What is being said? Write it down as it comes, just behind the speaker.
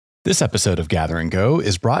This episode of Gather and Go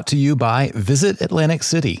is brought to you by Visit Atlantic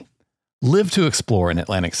City. Live to explore in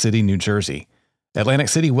Atlantic City, New Jersey. Atlantic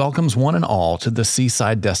City welcomes one and all to the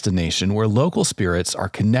seaside destination where local spirits are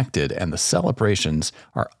connected and the celebrations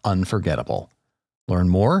are unforgettable. Learn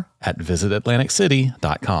more at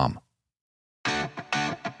visitatlanticcity.com.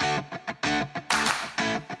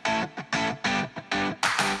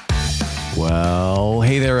 Well,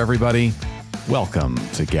 hey there, everybody. Welcome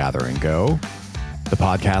to Gather and Go, the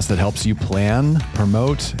podcast that helps you plan,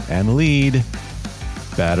 promote, and lead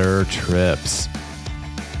better trips.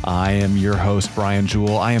 I am your host, Brian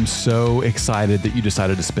Jewell. I am so excited that you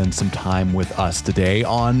decided to spend some time with us today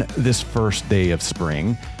on this first day of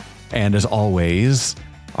spring. And as always,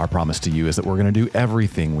 our promise to you is that we're going to do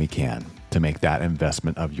everything we can to make that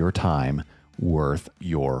investment of your time worth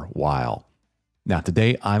your while. Now,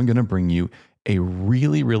 today, I'm going to bring you a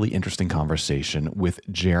really interesting conversation with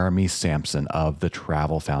Jeremy Sampson of the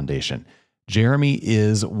Travel Foundation. Jeremy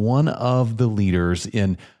is one of the leaders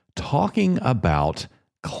in talking about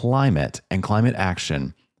climate and climate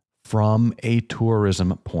action from a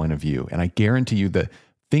tourism point of view. And I guarantee you the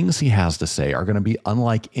things he has to say are going to be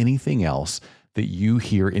unlike anything else that you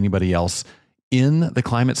hear anybody else in the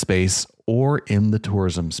climate space or in the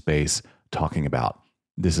tourism space talking about.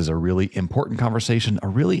 This is a really important conversation, a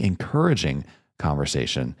really encouraging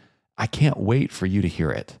conversation. I can't wait for you to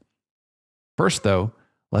hear it. First, though,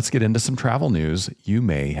 let's get into some travel news you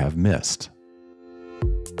may have missed.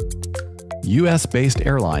 U.S.-based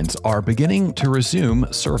airlines are beginning to resume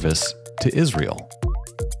service to Israel.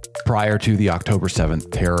 Prior to the October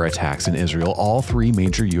 7th terror attacks in Israel, all three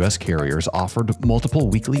major U.S. carriers offered multiple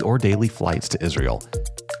weekly or daily flights to Israel.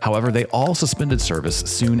 However, they all suspended service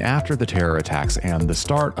soon after the terror attacks and the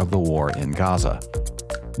start of the war in Gaza.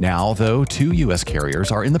 Now, though, two U.S. carriers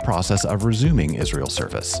are in the process of resuming Israel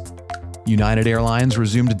service. United Airlines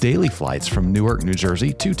resumed daily flights from Newark, New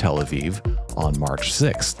Jersey to Tel Aviv on March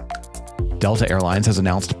 6th. Delta Airlines has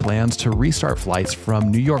announced plans to restart flights from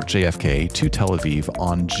New York JFK to Tel Aviv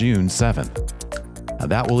on June 7th. Now,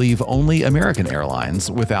 that will leave only American Airlines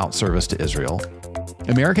without service to Israel.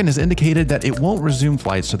 American has indicated that it won't resume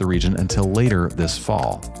flights to the region until later this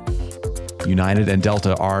fall. United and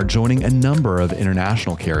Delta are joining a number of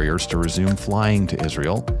international carriers to resume flying to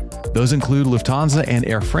Israel. Those include Lufthansa and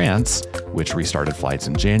Air France, which restarted flights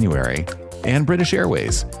in January, and British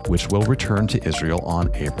Airways, which will return to Israel on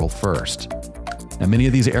April 1st. Now, many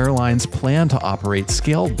of these airlines plan to operate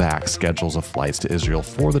scaled-back schedules of flights to Israel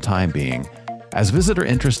for the time being, as visitor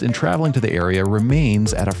interest in traveling to the area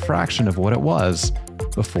remains at a fraction of what it was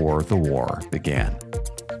before the war began.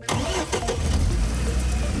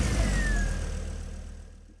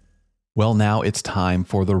 Well, now it's time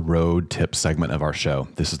for the road tip segment of our show.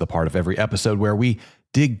 This is the part of every episode where we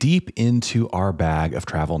dig deep into our bag of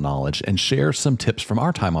travel knowledge and share some tips from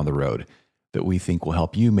our time on the road that we think will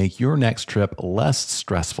help you make your next trip less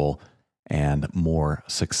stressful and more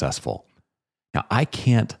successful. Now, I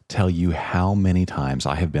can't tell you how many times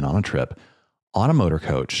I have been on a trip on a motor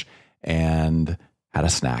coach and had a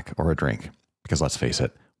snack or a drink, because let's face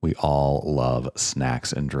it, we all love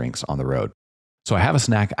snacks and drinks on the road. So I have a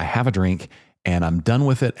snack, I have a drink, and I'm done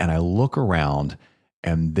with it, and I look around,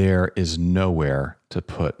 and there is nowhere to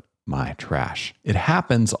put my trash. It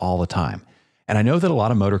happens all the time. And I know that a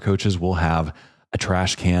lot of motor coaches will have a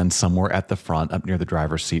trash can somewhere at the front, up near the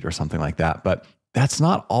driver's seat or something like that, but that's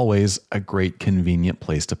not always a great, convenient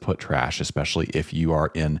place to put trash, especially if you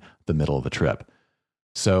are in the middle of the trip.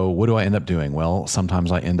 So what do I end up doing? Well,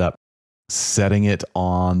 sometimes I end up setting it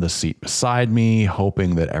on the seat beside me,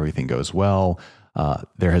 hoping that everything goes well.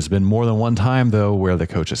 There has been more than one time, though, where the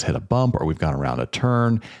coach has hit a bump or we've gone around a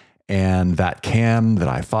turn, and that can that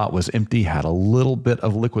I thought was empty had a little bit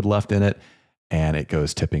of liquid left in it, and it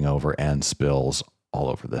goes tipping over and spills all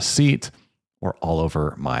over the seat or all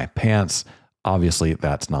over my pants. Obviously,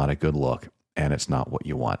 that's not a good look, and it's not what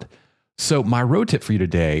you want. So my road tip for you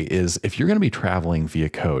today is, if you're going to be traveling via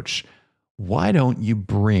coach, why don't you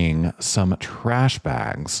bring some trash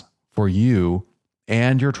bags for you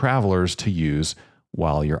and your travelers to use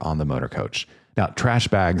while you're on the motor coach? Now, trash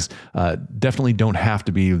bags definitely don't have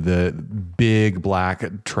to be the big black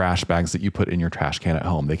trash bags that you put in your trash can at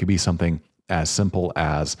home. They could be something as simple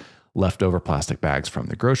as leftover plastic bags from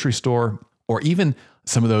the grocery store, or even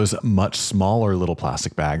some of those much smaller little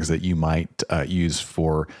plastic bags that you might use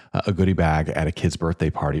for a goodie bag at a kid's birthday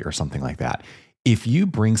party or something like that. If you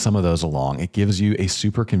bring some of those along, it gives you a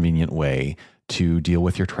super convenient way to deal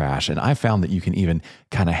with your trash. And I found that you can even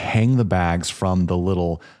kind of hang the bags from the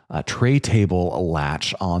little tray table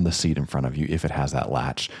latch on the seat in front of you if it has that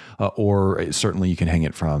latch. Or certainly you can hang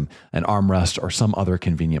it from an armrest or some other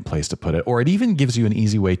convenient place to put it. Or it even gives you an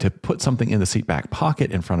easy way to put something in the seat back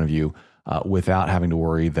pocket in front of you without having to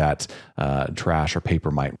worry that trash or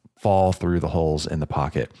paper might fall through the holes in the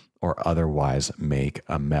pocket or otherwise make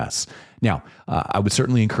a mess. Now, I would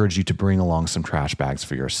certainly encourage you to bring along some trash bags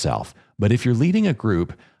for yourself. But if you're leading a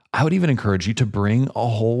group, I would even encourage you to bring a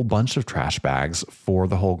whole bunch of trash bags for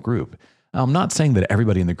the whole group. Now, I'm not saying that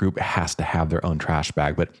everybody in the group has to have their own trash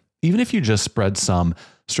bag, but even if you just spread some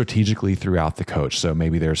strategically throughout the coach, so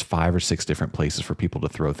maybe there's 5 or 6 different places for people to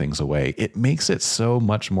throw things away, it makes it so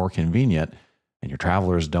much more convenient, and your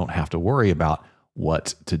travelers don't have to worry about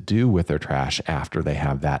what to do with their trash after they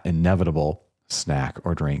have that inevitable snack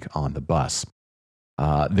or drink on the bus.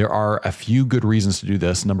 There are a few good reasons to do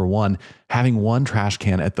this. Number one, having one trash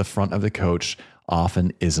can at the front of the coach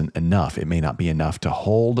often isn't enough. It may not be enough to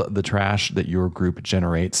hold the trash that your group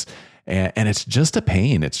generates. And it's just a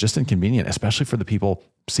pain. It's just inconvenient, especially for the people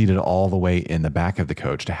seated all the way in the back of the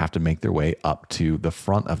coach to have to make their way up to the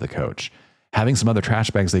front of the coach. Having some other trash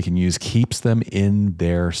bags they can use keeps them in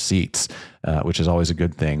their seats, which is always a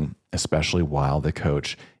good thing, especially while the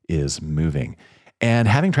coach is moving. And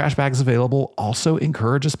having trash bags available also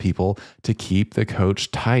encourages people to keep the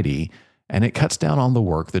coach tidy, and it cuts down on the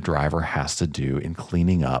work the driver has to do in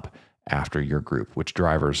cleaning up after your group, which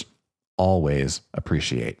drivers always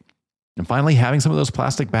appreciate. And finally, having some of those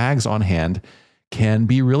plastic bags on hand can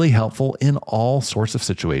be really helpful in all sorts of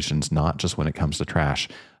situations, not just when it comes to trash.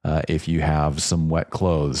 If you have some wet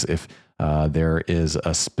clothes, if there is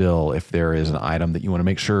a spill, if there is an item that you want to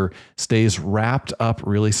make sure stays wrapped up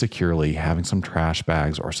really securely, having some trash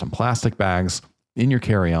bags or some plastic bags in your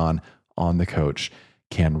carry-on on the coach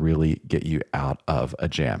can really get you out of a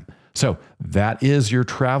jam. So that is your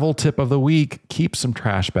travel tip of the week. Keep some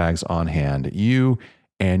trash bags on hand. You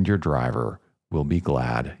and your driver will be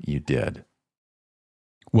glad you did.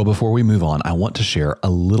 Well, before we move on, I want to share a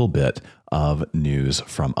little bit of news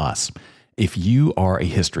from us. If you are a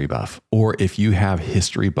history buff, or if you have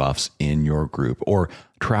history buffs in your group, or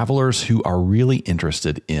travelers who are really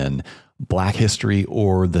interested in Black history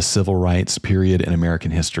or the civil rights period in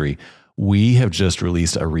American history, we have just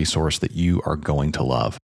released a resource that you are going to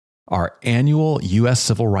love. Our annual U.S.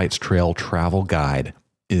 Civil Rights Trail Travel Guide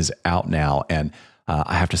is out now, and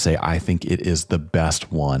I have to say, I think it is the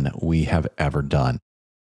best one we have ever done.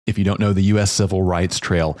 If you don't know, the U.S. Civil Rights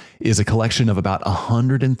Trail is a collection of about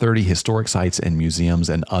 130 historic sites and museums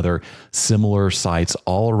and other similar sites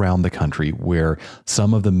all around the country where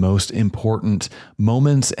some of the most important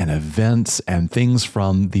moments and events and things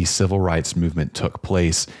from the civil rights movement took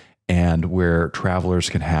place, and where travelers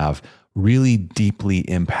can have really deeply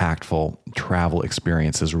impactful travel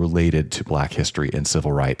experiences related to Black history and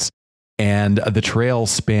civil rights. And the trail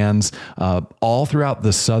spans all throughout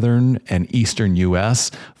the southern and eastern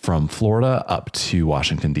U.S., from Florida up to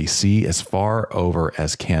Washington, D.C., as far over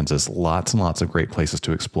as Kansas. Lots and lots of great places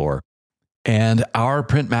to explore. And our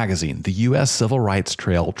print magazine, the U.S. Civil Rights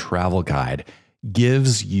Trail Travel Guide,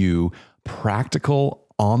 gives you practical,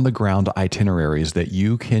 on-the-ground itineraries that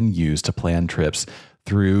you can use to plan trips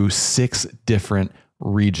through 6 different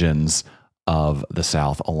regions of the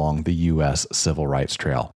South along the U.S. Civil Rights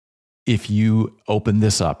Trail. If you open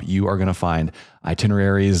this up, you are going to find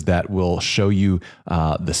itineraries that will show you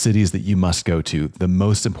the cities that you must go to, the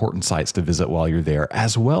most important sites to visit while you're there,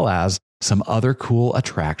 as well as some other cool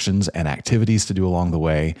attractions and activities to do along the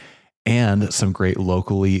way, and some great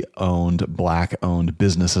locally owned, Black-owned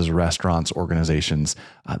businesses, restaurants, organizations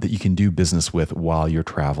that you can do business with while you're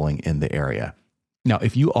traveling in the area. Now,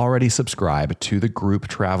 if you already subscribe to the group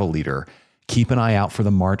Travel Leader, keep an eye out for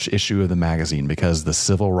the March issue of the magazine, because the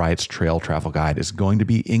Civil Rights Trail Travel Guide is going to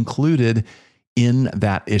be included in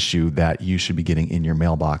that issue that you should be getting in your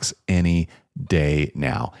mailbox any day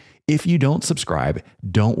now. If you don't subscribe,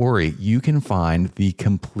 don't worry. You can find the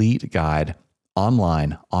complete guide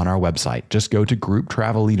online on our website. Just go to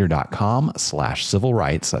grouptravelleader.com/civil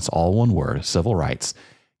rights. That's all one word, civil rights.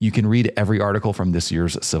 You can read every article from this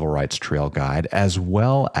year's Civil Rights Trail Guide, as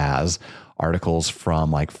well as articles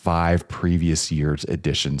from like 5 previous years'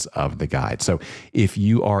 editions of the guide. So if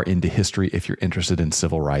you are into history, if you're interested in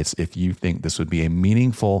civil rights, if you think this would be a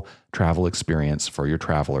meaningful travel experience for your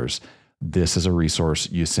travelers, this is a resource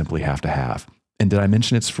you simply have to have. And did I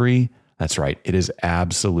mention it's free? That's right. It is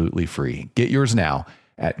absolutely free. Get yours now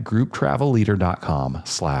at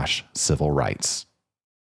grouptravelleader.com/civil rights.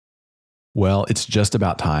 Well, it's just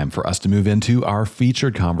about time for us to move into our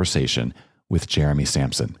featured conversation with Jeremy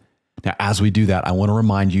Sampson. Now, as we do that, I want to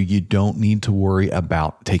remind you, you don't need to worry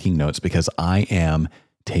about taking notes because I am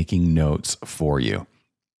taking notes for you.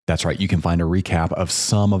 That's right. You can find a recap of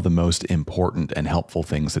some of the most important and helpful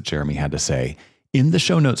things that Jeremy had to say in the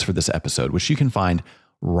show notes for this episode, which you can find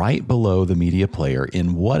right below the media player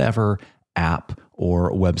in whatever app or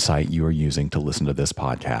website you are using to listen to this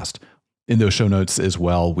podcast. In those show notes as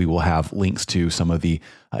well, we will have links to some of the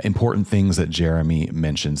important things that Jeremy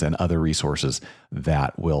mentions and other resources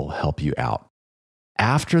that will help you out.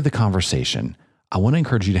 After the conversation, I want to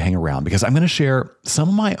encourage you to hang around because I'm going to share some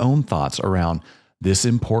of my own thoughts around this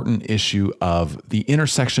important issue of the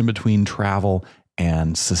intersection between travel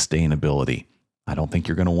and sustainability. I don't think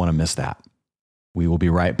you're going to want to miss that. We will be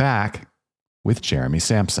right back with Jeremy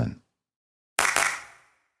Sampson.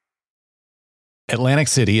 Atlantic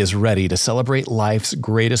City is ready to celebrate life's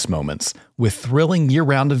greatest moments with thrilling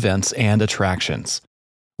year-round events and attractions.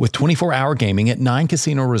 With 24-hour gaming at 9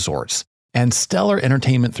 casino resorts and stellar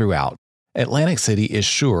entertainment throughout, Atlantic City is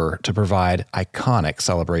sure to provide iconic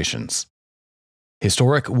celebrations.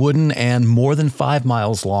 Historic, wooden, and more than 5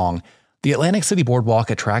 miles long, the Atlantic City Boardwalk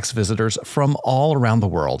attracts visitors from all around the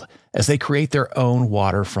world as they create their own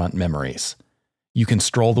waterfront memories. You can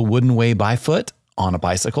stroll the wooden way by foot, on a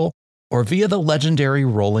bicycle, or via the legendary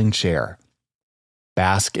rolling chair.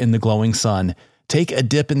 Bask in the glowing sun, take a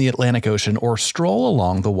dip in the Atlantic Ocean, or stroll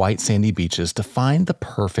along the white sandy beaches to find the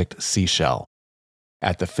perfect seashell.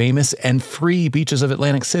 At the famous and free beaches of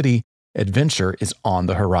Atlantic City, adventure is on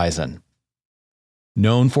the horizon.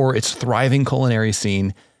 Known for its thriving culinary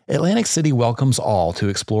scene, Atlantic City welcomes all to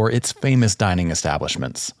explore its famous dining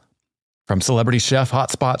establishments. From celebrity chef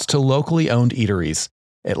hotspots to locally owned eateries,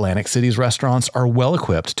 Atlantic City's restaurants are well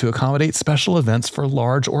equipped to accommodate special events for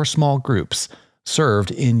large or small groups,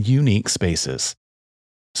 served in unique spaces.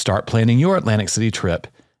 Start planning your Atlantic City trip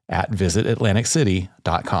at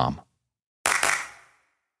visitatlanticitycity.com.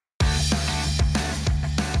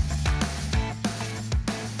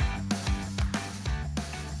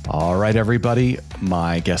 All right, everybody.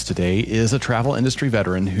 My guest today is a travel industry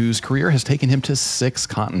veteran whose career has taken him to 6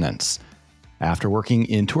 continents. After working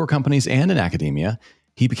in tour companies and in academia,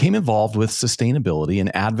 he became involved with sustainability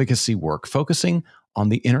and advocacy work, focusing on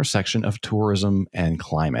the intersection of tourism and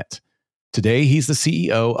climate. Today, he's the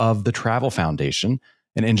CEO of the Travel Foundation,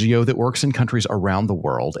 an NGO that works in countries around the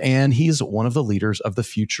world, and he's one of the leaders of the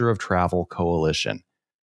Future of Travel Coalition.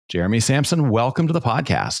 Jeremy Sampson, welcome to the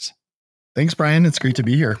podcast. Thanks, Brian. It's great to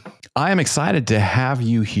be here. I am excited to have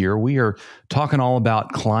you here. We are talking all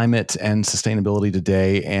about climate and sustainability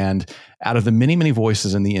today. And out of the many, many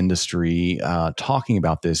voices in the industry talking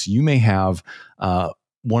about this, you may have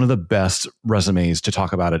one of the best resumes to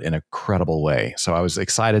talk about it in a credible way. So I was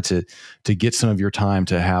excited to get some of your time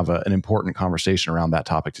to have an important conversation around that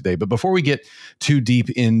topic today. But before we get too deep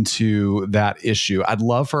into that issue, I'd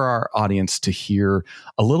love for our audience to hear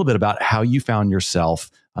a little bit about how you found yourself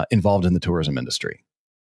involved in the tourism industry.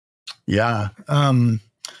 Yeah. Well,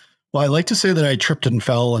 I like to say that I tripped and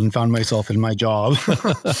fell and found myself in my job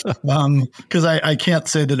because I can't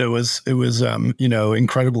say that it was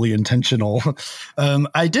incredibly intentional.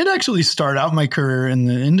 I did actually start out my career in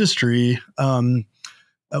the industry when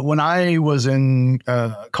I was in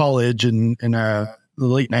college in the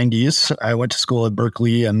late 90s. I went to school at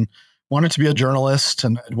Berkeley and wanted to be a journalist,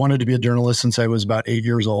 and I wanted to be a journalist since I was about 8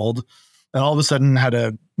 years old. And all of a sudden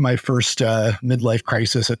had my first midlife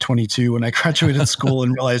crisis at 22 when I graduated school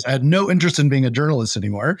and realized I had no interest in being a journalist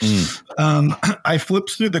anymore. I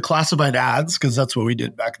flipped through the classified ads because that's what we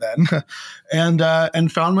did back then, and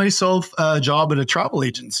found myself a job at a travel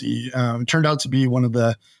agency. It turned out to be one of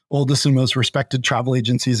the oldest and most respected travel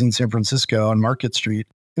agencies in San Francisco on Market Street.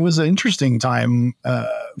 It was an interesting time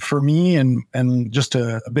for me and just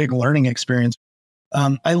a big learning experience.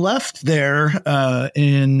 I left there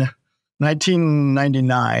in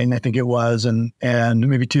 1999, I think it was, and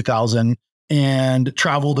maybe 2000, and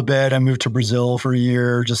traveled a bit. I moved to Brazil for a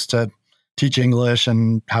year just to teach English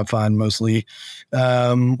and have fun mostly.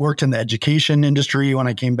 Worked in the education industry when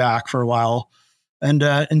I came back for a while. And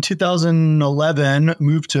in 2011,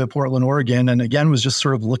 moved to Portland, Oregon, and again, was just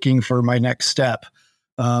sort of looking for my next step.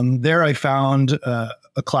 There I found a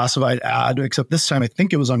classified ad, except this time I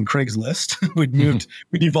think it was on Craigslist. We'd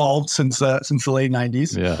evolved since the late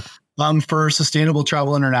 90s. Yeah. For Sustainable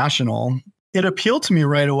Travel International. It appealed to me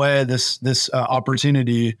right away, this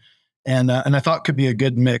opportunity, and I thought could be a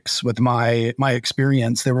good mix with my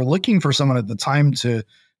experience. They were looking for someone at the time to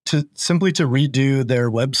simply redo their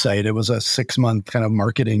website. It was a 6-month kind of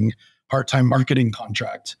part-time marketing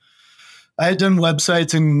contract. I had done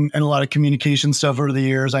websites and a lot of communication stuff over the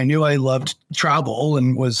years. I knew I loved travel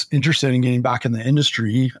and was interested in getting back in the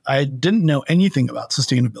industry. I didn't know anything about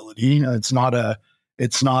sustainability.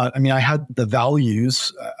 I mean, I had the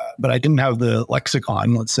values, but I didn't have the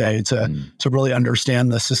lexicon, let's say, to really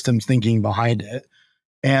understand the systems thinking behind it.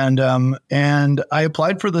 And I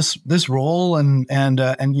applied for this role and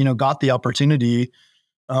got the opportunity.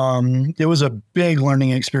 It was a big learning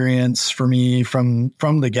experience for me from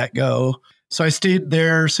the get-go. So I stayed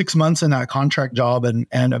there 6 months in that contract job and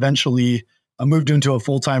eventually I moved into a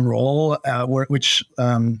full-time role, which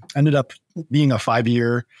ended up being a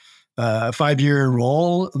 5-year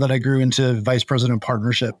role that I grew into vice president of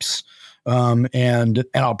partnerships and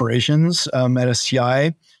operations at STI.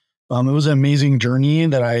 It was an amazing journey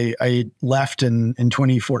that I left in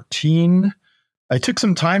 2014. I took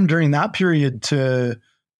some time during that period to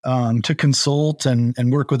consult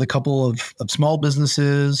and work with a couple of small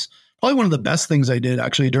businesses. Probably one of the best things I did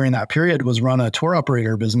actually during that period was run a tour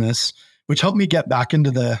operator business, which helped me get back into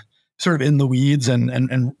the sort of in the weeds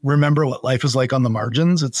and remember what life is like on the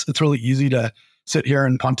margins. It's really easy to sit here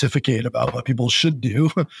and pontificate about what people should do.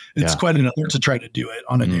 It's quite another to try to do it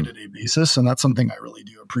on a day-to-day basis. And that's something I really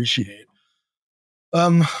do appreciate.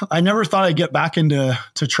 I never thought I'd get back into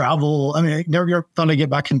travel. I mean, I never thought I'd get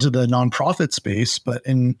back into the nonprofit space, but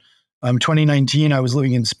in 2019, I was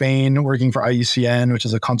living in Spain, working for IUCN, which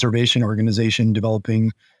is a conservation organization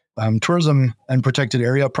developing tourism and protected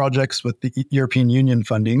area projects with the European Union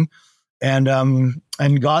funding, and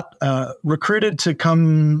got recruited to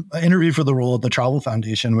come interview for the role at the Travel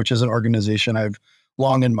Foundation, which is an organization I've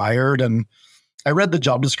long admired. And I read the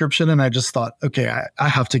job description and I just thought, okay, I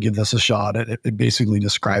have to give this a shot. It basically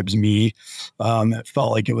describes me. It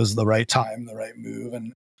felt like it was the right time, the right move.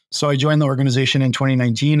 And so I joined the organization in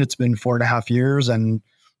 2019. It's been 4.5 years and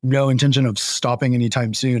no intention of stopping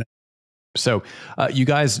anytime soon. So you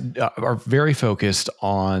guys are very focused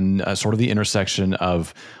on sort of the intersection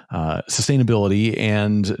of sustainability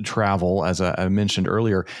and travel, as I mentioned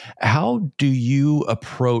earlier. How do you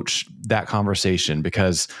approach that conversation?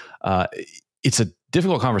 Because it's a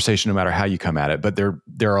difficult conversation no matter how you come at it. But there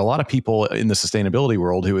are a lot of people in the sustainability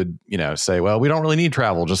world who would say, well, we don't really need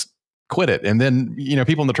travel, just quit it. And then,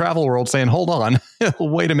 people in the travel world saying, hold on,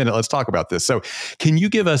 wait a minute, let's talk about this. So can you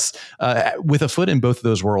give us, with a foot in both of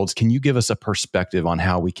those worlds, can you give us a perspective on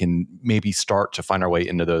how we can maybe start to find our way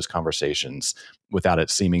into those conversations without it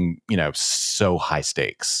seeming, so high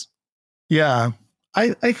stakes? Yeah,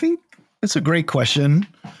 I think it's a great question.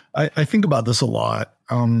 I think about this a lot.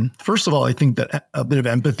 First of all, I think that a bit of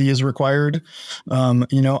empathy is required,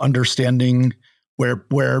 understanding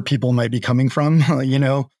where people might be coming from,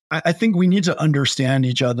 I think we need to understand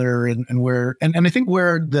each other and I think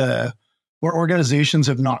where organizations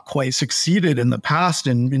have not quite succeeded in the past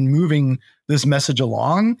in moving this message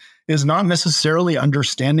along is not necessarily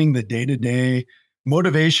understanding the day-to-day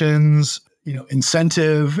motivations,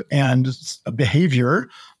 incentive and behavior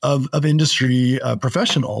of industry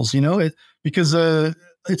professionals, because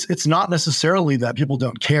it's not necessarily that people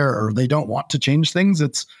don't care or they don't want to change things.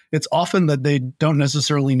 It's often that they don't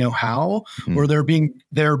necessarily know how, or they're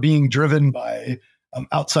being driven by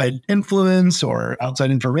outside influence or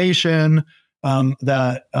outside information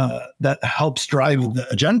that helps drive the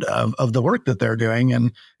agenda of the work that they're doing.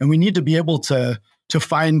 And we need to be able to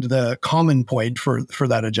find the common point for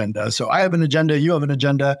that agenda. So I have an agenda, you have an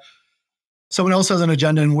agenda, someone else has an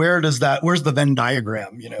agenda, and where's the Venn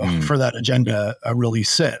diagram, for that agenda really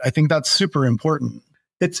sit? I think that's super important.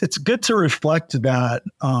 It's good to reflect that,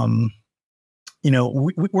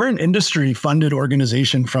 we're an industry funded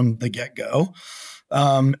organization from the get-go.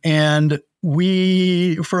 And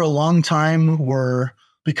we, for a long time,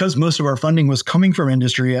 because most of our funding was coming from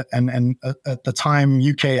industry and at the time,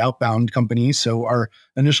 UK outbound companies. So our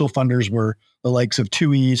initial funders were the likes of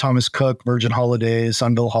TUI, Thomas Cook, Virgin Holidays,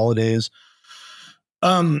 Sunville Holidays.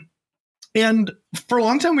 And for a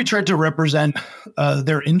long time, we tried to represent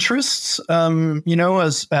their interests,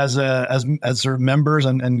 as their members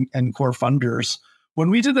and core funders. When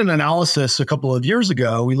we did an analysis a couple of years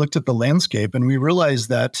ago, we looked at the landscape and we realized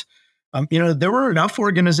that, there were enough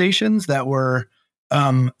organizations that were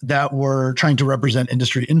trying to represent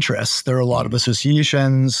industry interests. There are a lot of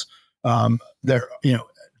associations. There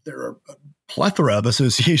are a plethora of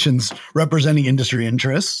associations representing industry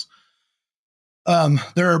interests.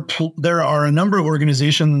 There are a number of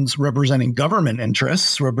organizations representing government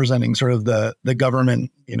interests, representing sort of the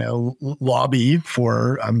government, lobby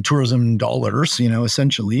for tourism dollars,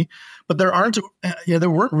 essentially. But there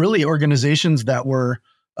weren't really organizations that were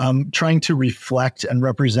trying to reflect and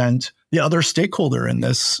represent the other stakeholder in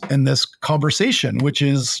this conversation, which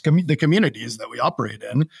is the communities that we operate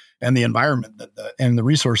in and the environment and the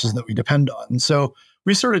resources that we depend on. So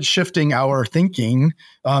we started shifting our thinking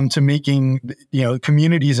to making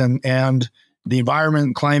communities and the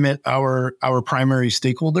environment, climate, our primary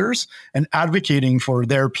stakeholders, and advocating for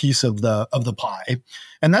their piece of the pie.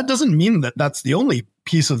 And that doesn't mean that that's the only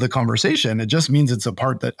piece of the conversation. It just means it's a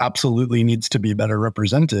part that absolutely needs to be better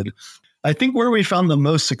represented. I think where we found the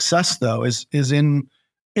most success, though, is in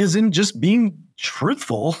just being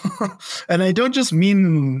truthful. And I don't just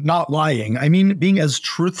mean not lying. I mean being as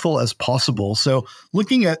truthful as possible. So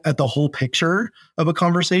looking at the whole picture of a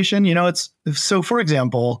conversation, for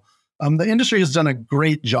example, the industry has done a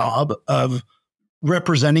great job of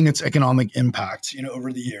representing its economic impact,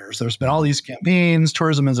 over the years. There's been all these campaigns,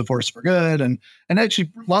 tourism as a force for good, and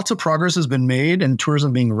actually lots of progress has been made and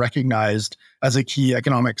tourism being recognized as a key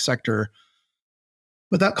economic sector.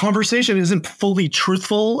 But that conversation isn't fully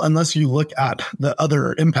truthful unless you look at the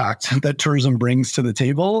other impact that tourism brings to the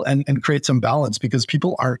table and create some balance, because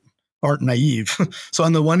people aren't naive. So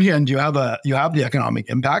on the one hand, you have the economic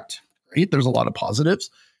impact. Great, there's a lot of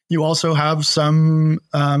positives. You also have some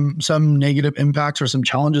negative impacts or some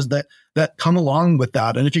challenges that come along with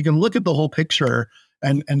that. And if you can look at the whole picture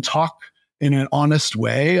and talk in an honest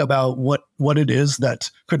way about what it is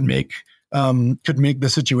that could make the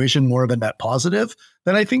situation more of a net positive,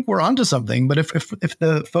 then I think we're onto something. But if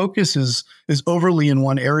the focus is overly in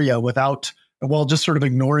one area without, just sort of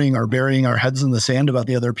ignoring or burying our heads in the sand about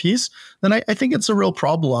the other piece, then I think it's a real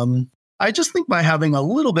problem. I just think by having a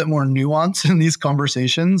little bit more nuance in these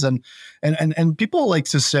conversations, and people like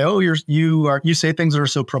to say, "Oh, you say things that are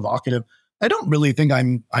so provocative." I don't really think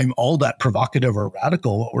I'm all that provocative or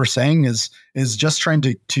radical. What we're saying is just trying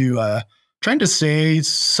to say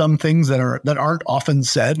some things that aren't often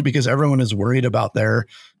said, because everyone is worried about their,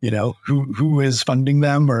 who is funding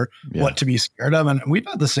them or what to be scared of. And we've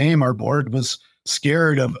had the same. Our board was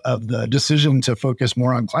scared of the decision to focus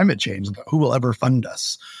more on climate change. Who will ever fund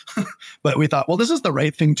us? But we thought, well, this is the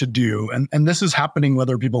right thing to do. And this is happening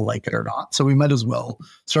whether people like it or not. So we might as well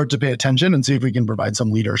start to pay attention and see if we can provide some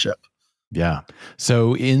leadership. Yeah.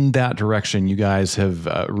 So in that direction, you guys have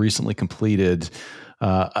recently completed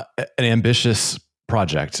an ambitious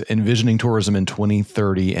project, envisioning tourism in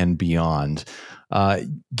 2030 and beyond.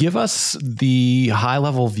 Give us the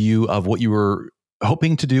high-level view of what you were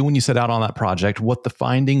hoping to do when you set out on that project, what the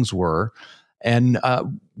findings were, and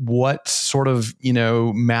what sort of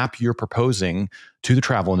map you're proposing to the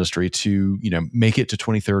travel industry to make it to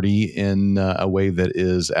 2030 in a way that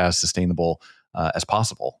is as sustainable as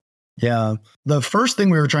possible. Yeah, the first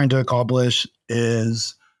thing we were trying to accomplish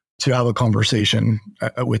is to have a conversation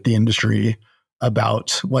with the industry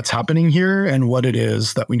about what's happening here and what it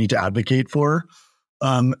is that we need to advocate for.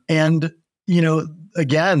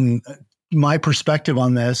 Again, my perspective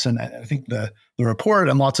on this, and I think the report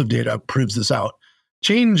and lots of data proves this out.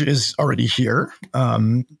 Change is already here.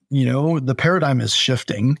 The paradigm is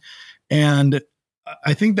shifting. And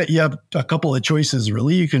I think that you have a couple of choices,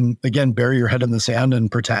 really. You can, again, bury your head in the sand and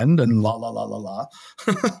pretend and la, la, la, la, la.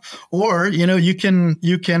 Or, you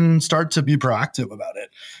can start to be proactive about it,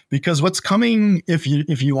 because what's coming, if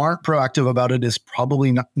you aren't proactive about it, is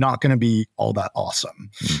probably not going to be all that awesome.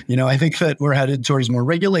 I think that we're headed towards more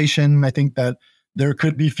regulation. I think that there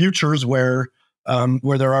could be futures where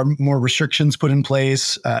there are more restrictions put in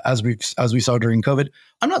place, as we saw during COVID.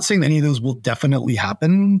 I'm not saying that any of those will definitely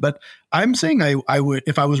happen, but I'm saying I would,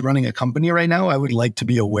 if I was running a company right now, I would like to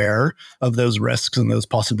be aware of those risks and those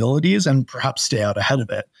possibilities and perhaps stay out ahead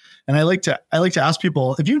of it. And I like to ask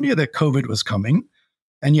people, if you knew that COVID was coming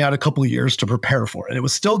and you had a couple of years to prepare for it, it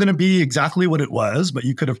was still going to be exactly what it was, but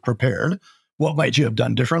you could have prepared, what might you have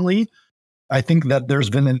done differently? I think that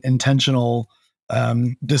there's been an intentional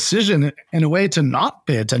decision in a way to not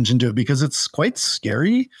pay attention to it, because it's quite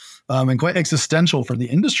scary and quite existential for the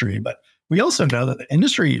industry. But we also know that the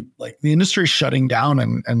industry shutting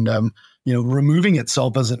down and removing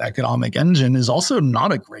itself as an economic engine is also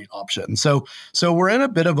not a great option. So we're in a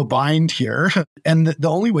bit of a bind here, and the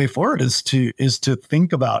only way forward is to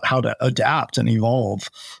think about how to adapt and evolve.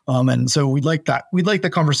 And so we'd like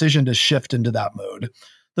the conversation to shift into that mode.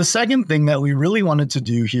 The second thing that we really wanted to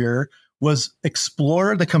do here was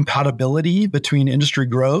explore the compatibility between industry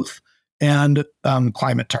growth and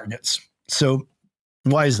climate targets. So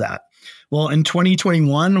why is that? Well, in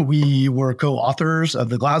 2021, we were co-authors of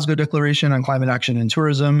the Glasgow Declaration on Climate Action in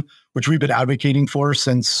Tourism, which we've been advocating for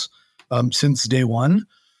since day one.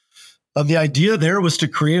 The idea there was to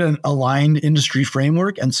create an aligned industry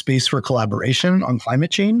framework and space for collaboration on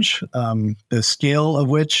climate change, the scale of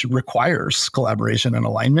which requires collaboration and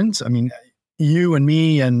alignment. I mean, you and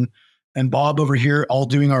me and Bob over here all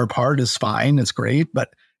doing our part is fine. It's great,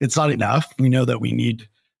 but it's not enough. We know that we need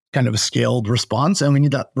kind of a scaled response, and we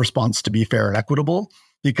need that response to be fair and equitable,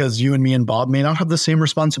 because you and me and Bob may not have the same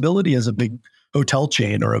responsibility as a big hotel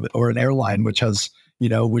chain or an airline, which has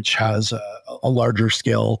a larger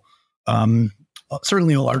scale,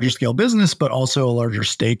 certainly a larger scale business, but also a larger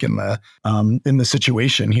stake in the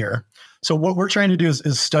situation here. So what we're trying to do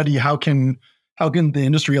is study how can the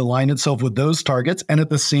industry align itself with those targets and at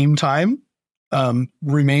the same time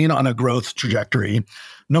remain on a growth trajectory.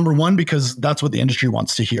 Number one, because that's what the industry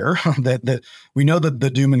wants to hear, that we know that the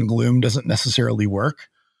doom and gloom doesn't necessarily work.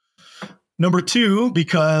 Number two,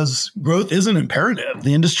 because growth is an imperative.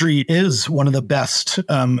 The industry is one of the best,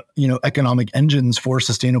 economic engines for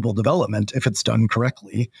sustainable development if it's done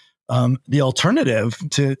correctly. The alternative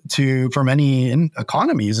for many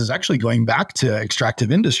economies is actually going back to extractive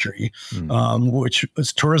industry, which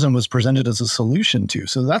tourism was presented as a solution to.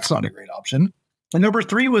 So that's not a great option. And number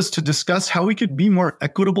three was to discuss how we could be more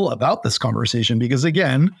equitable about this conversation, because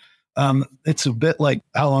again, it's a bit like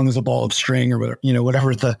how long is a ball of string, or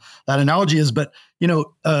whatever that analogy is. But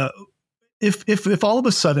if all of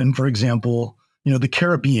a sudden, for example, the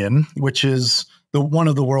Caribbean, which is one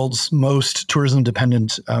of the world's most tourism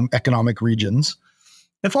dependent economic regions,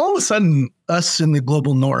 if all of a sudden us in the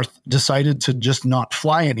global north decided to just not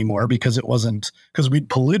fly anymore because we'd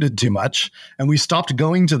polluted too much and we stopped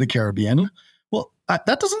going to the Caribbean, well, that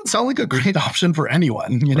doesn't sound like a great option for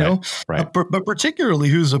anyone, know. Right. But particularly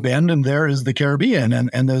who's abandoned there is the Caribbean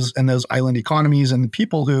and those island economies and the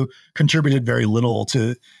people who contributed very little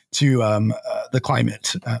to the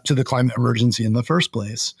climate emergency in the first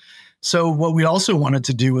place. So what we also wanted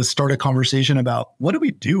to do was start a conversation about what do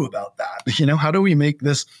we do about that? How do we make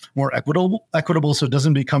this more equitable so it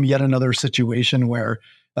doesn't become yet another situation where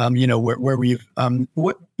we've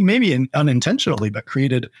maybe unintentionally, but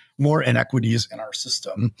created more inequities in our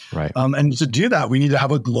system. Right. And to do that, we need to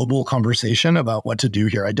have a global conversation about what to do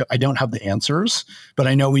here. I don't have the answers, but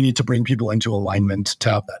I know we need to bring people into alignment to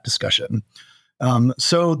have that discussion.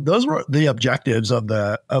 So those were the objectives of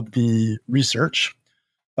the research.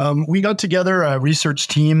 We got together a research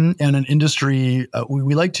team and an industry.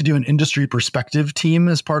 We like to do an industry perspective team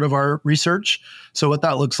as part of our research. So what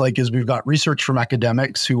that looks like is we've got research from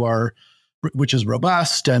academics which is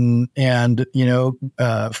robust and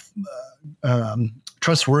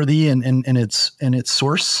trustworthy in its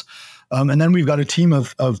source. And then we've got a team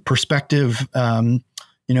of perspective,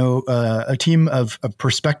 a team of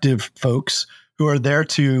perspective folks who are there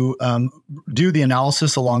to do the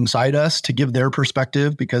analysis alongside us, to give their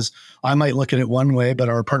perspective, because I might look at it one way, but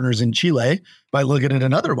our partners in Chile might look at it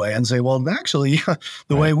another way and say, well, actually,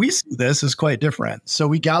 the way we see this is quite different. So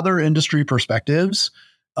we gather industry perspectives,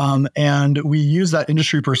 and we use that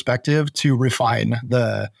industry perspective to refine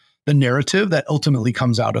the narrative that ultimately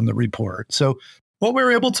comes out in the report. So what we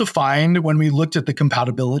were able to find when we looked at the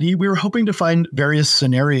compatibility, we were hoping to find various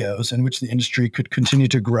scenarios in which the industry could continue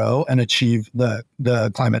to grow and achieve the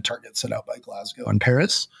climate targets set out by Glasgow and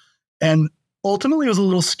Paris. And ultimately, it was a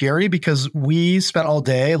little scary because we spent all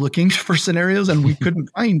day looking for scenarios and we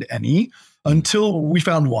couldn't find any until we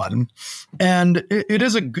found one. And it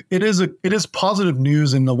is positive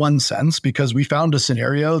news in the one sense, because we found a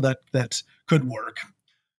scenario that could work.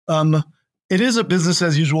 It is a business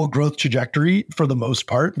as usual growth trajectory for the most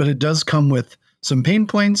part, but it does come with some pain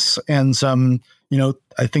points and some,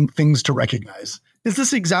 I think, things to recognize. Is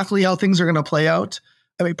this exactly how things are going to play out?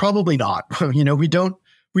 I mean, probably not. We don't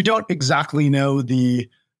exactly know the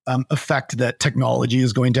effect that technology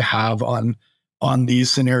is going to have on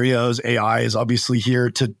these scenarios. AI is obviously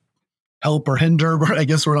here to help or hinder, but I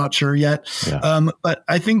guess we're not sure yet. Yeah. But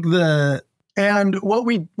I think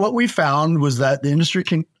what we found was that the industry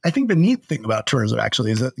I think the neat thing about tourism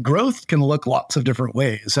actually is that growth can look lots of different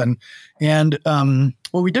ways. And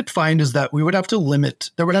what we did find is that there would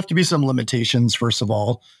have to be some limitations, first of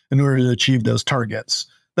all, in order to achieve those targets.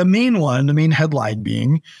 The main headline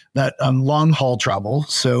being that long haul travel,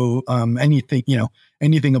 so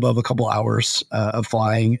anything above a couple hours of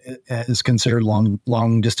flying is considered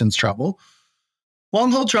long distance travel.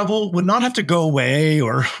 Long haul travel would not have to go away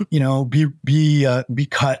or be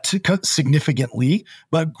cut significantly,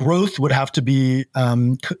 but growth would have to be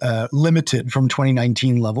limited from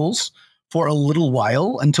 2019 levels for a little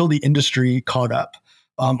while until the industry caught up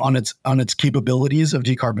on its capabilities of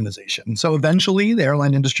decarbonization. So eventually, the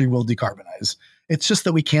airline industry will decarbonize. It's just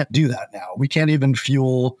that we can't do that now. We can't even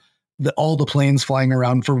fuel all the planes flying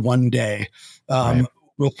around for one day. Right.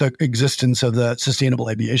 With the existence of the sustainable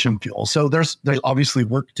aviation fuel. So there's obviously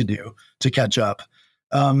work to do to catch up.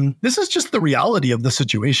 This is just the reality of the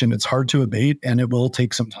situation. It's hard to abate, and it will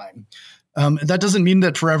take some time. That doesn't mean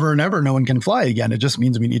that forever and ever no one can fly again. It just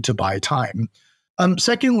means we need to buy time.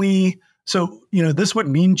 Secondly, so this would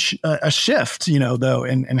mean a shift, though,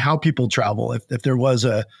 in how people travel. If there was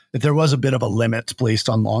a bit of a limit placed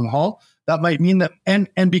on long haul, that might mean that,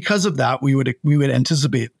 and because of that, we would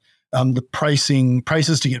anticipate the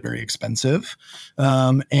prices to get very expensive,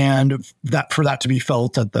 and that for that to be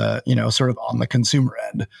felt at the sort of on the consumer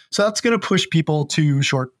end. So that's going to push people to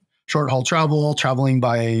short haul travel, traveling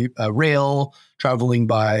by rail, traveling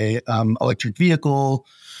by electric vehicle,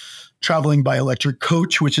 traveling by electric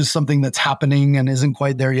coach, which is something that's happening and isn't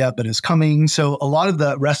quite there yet, but is coming. So a lot of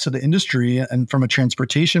the rest of the industry, and from a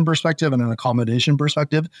transportation perspective and an accommodation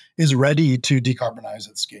perspective, is ready to decarbonize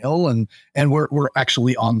at scale. And we're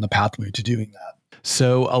actually on the pathway to doing that.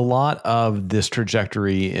 So a lot of this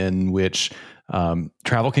trajectory in which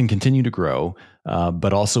travel can continue to grow,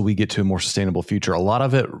 but also we get to a more sustainable future. A lot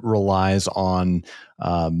of it relies on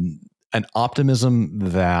an optimism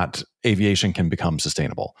that aviation can become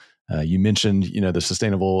sustainable. You mentioned, the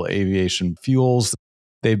sustainable aviation fuels.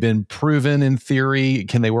 They've been proven in theory.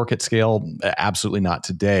 Can they work at scale? Absolutely not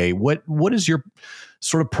today. What is your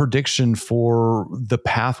sort of prediction for the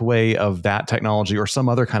pathway of that technology or some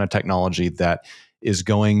other kind of technology that is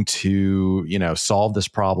going to, solve this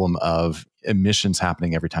problem of emissions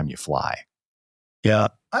happening every time you fly? Yeah,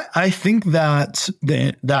 I think that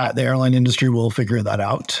the airline industry will figure that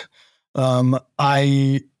out.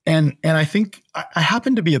 And I think I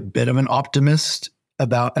happen to be a bit of an optimist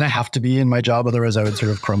about, and I have to be in my job, otherwise I would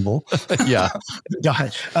sort of crumble. Yeah.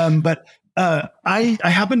 But I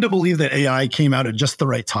happen to believe that AI came out at just the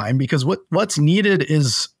right time, because what's needed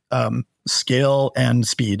is scale and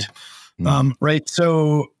speed. Right.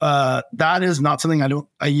 So that is not something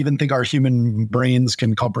I even think our human brains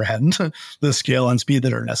can comprehend, the scale and speed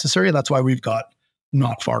that are necessary. That's why we've got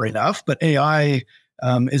not far enough. But AI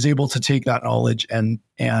is able to take that knowledge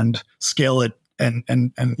and scale it, and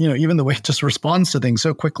even the way it just responds to things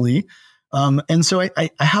so quickly. And so I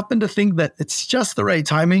happen to think that it's just the right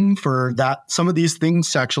timing for that, some of these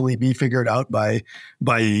things to actually be figured out by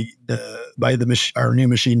our new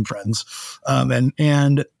machine friends. I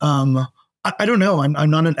don't know. I'm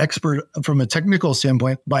not an expert from a technical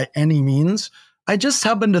standpoint by any means. I just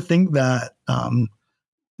happen to think that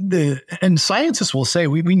and scientists will say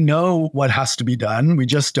we know what has to be done. We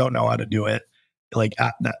just don't know how to do it. Like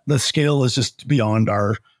at that, the scale is just beyond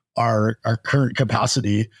our current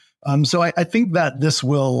capacity. So I think that this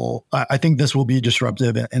will be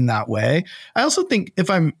disruptive in that way. I also think if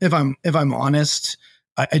I'm honest,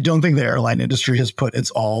 I don't think the airline industry has put its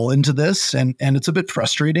all into this, and it's a bit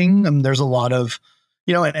frustrating. There's a lot of,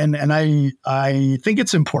 and I think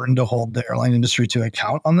it's important to hold the airline industry to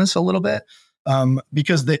account on this a little bit,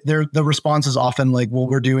 because the response is often like, well,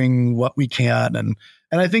 we're doing what we can, and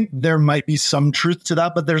I think there might be some truth to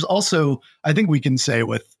that, but there's also, I think we can say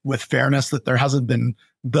with fairness that there hasn't been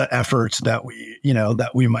the effort that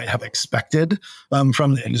we might have expected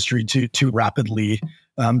from the industry to rapidly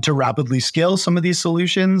scale some of these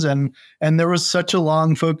solutions, and there was such a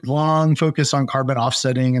long focus on carbon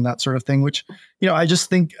offsetting and that sort of thing, which I just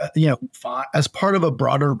think as part of a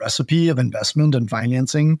broader recipe of investment and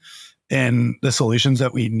financing and the solutions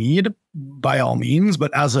that we need, by all means,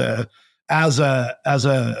 but as a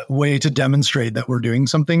way to demonstrate that we're doing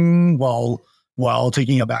something while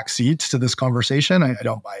taking a back seat to this conversation, I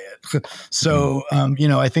don't buy it. So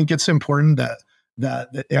I think it's important that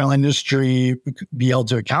the airline industry be able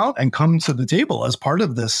to account and come to the table as part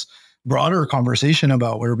of this broader conversation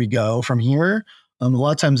about where we go from here. A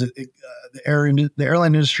lot of times the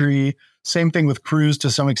airline industry, same thing with cruise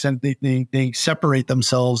to some extent, they separate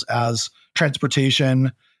themselves as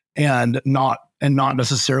transportation and not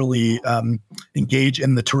necessarily engage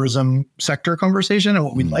in the tourism sector conversation. And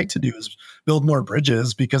what we'd like to do is build more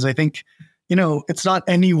bridges, because I think, it's not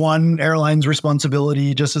any one airline's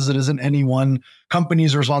responsibility, just as it isn't any one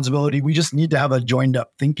company's responsibility. We just need to have a joined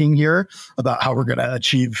up thinking here about how we're going to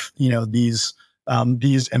achieve, these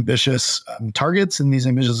ambitious targets and these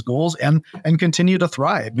ambitious goals, and continue to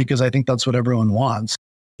thrive, because I think that's what everyone wants.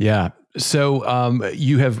 Yeah. So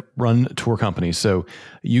you have run tour companies, so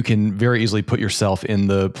you can very easily put yourself in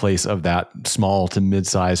the place of that small to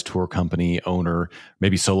mid-sized tour company owner,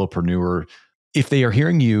 maybe solopreneur. If they are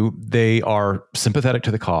hearing you, they are sympathetic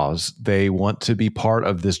to the cause. They want to be part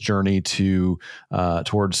of this journey towards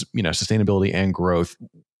sustainability and growth.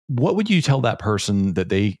 What would you tell that person that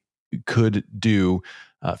they could do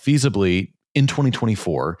feasibly in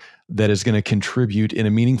 2024 that is going to contribute in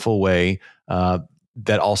a meaningful way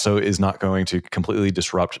that also is not going to completely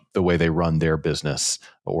disrupt the way they run their business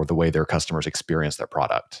or the way their customers experience their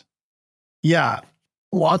product? Yeah,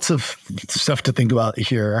 lots of stuff to think about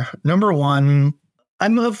here. Number one,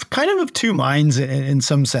 I'm kind of two minds in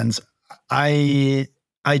some sense. I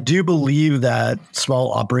do believe that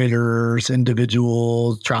small operators,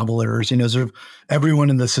 individuals, travelers, sort of everyone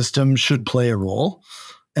in the system should play a role.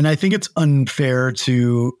 And I think it's unfair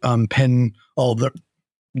to pin all of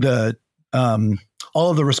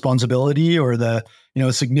the responsibility or the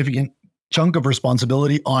significant chunk of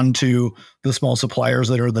responsibility onto the small suppliers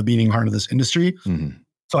that are the beating heart of this industry. Mm-hmm.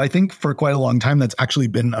 So I think for quite a long time that's actually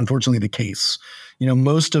been unfortunately the case.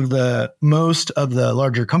 Most of the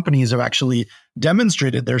larger companies have actually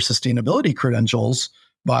demonstrated their sustainability credentials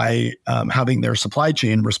by having their supply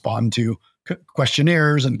chain respond to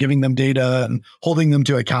questionnaires and giving them data and holding them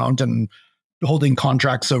to account and holding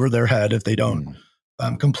contracts over their head if they don't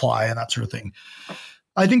comply and that sort of thing.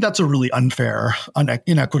 I think that's a really unfair,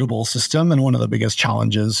 inequitable system and one of the biggest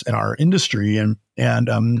challenges in our industry. And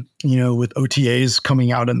with OTAs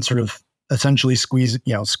coming out and sort of essentially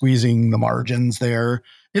squeezing the margins there,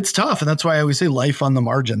 it's tough. And that's why I always say life on the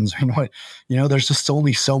margins. There's just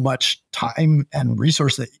only so much time and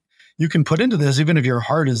resource that you can put into this, even if your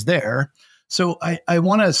heart is there. So I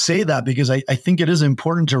want to say that because I think it is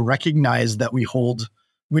important to recognize that we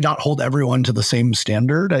not hold everyone to the same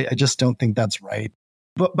standard. I just don't think that's right.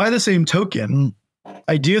 But by the same token,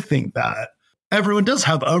 I do think that everyone does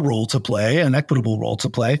have a role to play, an equitable role to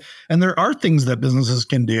play. And there are things that businesses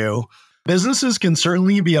can do. Businesses can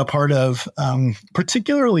certainly be a part of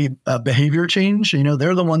particularly behavior change.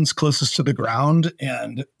 They're the ones closest to the ground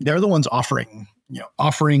and they're the ones offering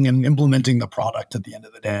and implementing the product at the end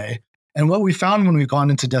of the day. And what we found when we've gone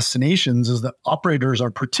into destinations is that operators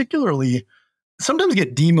are particularly sometimes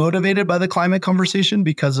get demotivated by the climate conversation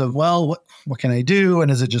because of, well, what can I do? And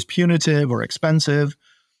is it just punitive or expensive?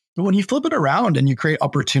 But when you flip it around and you create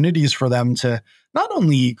opportunities for them to not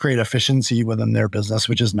only create efficiency within their business,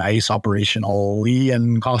 which is nice operationally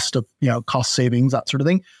and cost savings, that sort of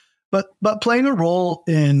thing, but playing a role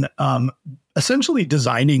in essentially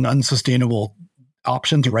designing unsustainable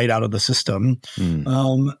options right out of the system.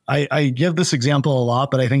 I give this example a lot,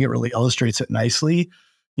 but I think it really illustrates it nicely.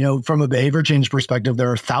 From a behavior change perspective,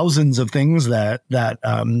 there are thousands of things that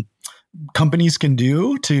companies can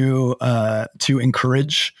do to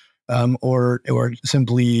encourage or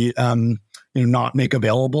simply not make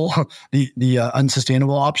available the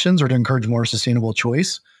unsustainable options or to encourage more sustainable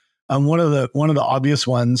choice. One of the obvious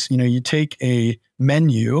ones, you take a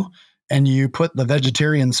menu and you put the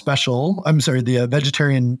vegetarian dish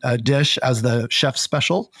as the chef's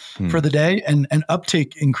special for the day, and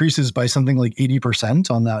uptake increases by something like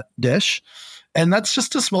 80% on that dish. And that's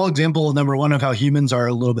just a small example, number one, of how humans are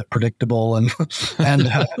a little bit predictable and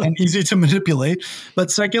easy to manipulate.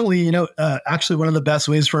 But secondly, actually one of the best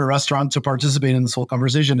ways for a restaurant to participate in this whole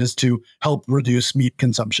conversation is to help reduce meat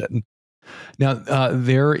consumption. Now,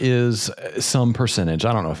 there is some percentage,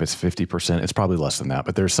 I don't know if it's 50%, it's probably less than that,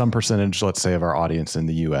 but there's some percentage, let's say, of our audience in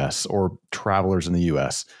the US or travelers in the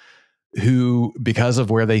US who, because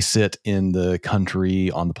of where they sit in the country,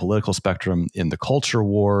 on the political spectrum, in the culture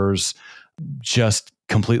wars, just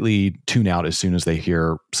completely tune out as soon as they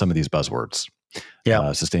hear some of these buzzwords. Yeah.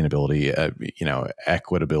 Sustainability,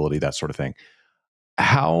 equitability, that sort of thing.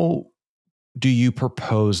 How do you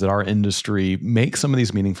propose that our industry make some of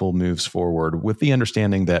these meaningful moves forward with the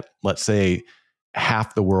understanding that, let's say,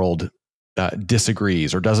 half the world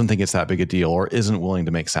disagrees or doesn't think it's that big a deal or isn't willing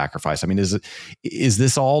to make sacrifice? I mean, is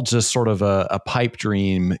this all just sort of a pipe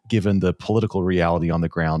dream given the political reality on the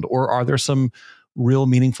ground, or are there some real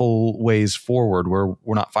meaningful ways forward where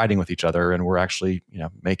we're not fighting with each other and we're actually,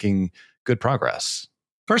 making good progress?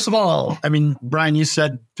 First of all, I mean, Brian, you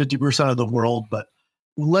said 50% of the world, but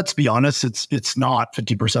let's be honest, it's not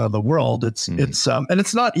 50% of the world. It's and it's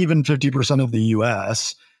not even 50% of the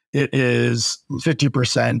US. It is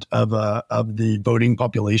 50% of the voting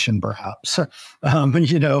population, perhaps, in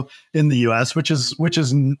the US, which is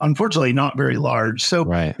unfortunately not very large. So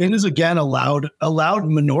right. It is again a loud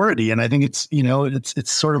minority, and I think it's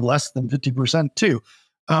it's sort of less than 50% too.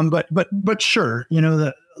 But sure,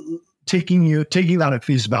 that taking that at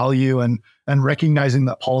face value and recognizing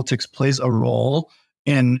that politics plays a role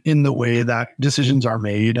in the way that decisions are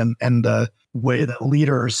made and the way that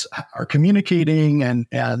leaders are communicating and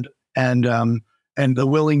the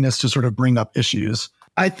willingness to sort of bring up issues.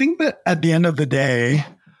 I think that at the end of the day,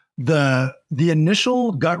 the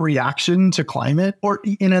initial gut reaction to climate,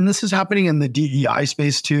 and this is happening in the DEI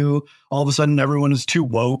space too. All of a sudden, everyone is too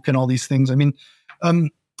woke and all these things. I mean,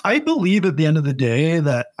 I believe at the end of the day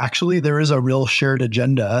that actually there is a real shared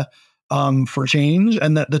agenda for change,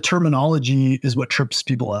 and that the terminology is what trips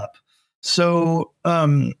people up. So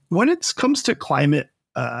when it comes to climate,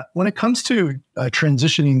 when it comes to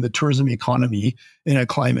transitioning the tourism economy in a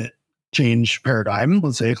climate change paradigm,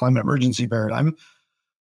 let's say a climate emergency paradigm,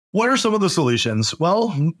 what are some of the solutions?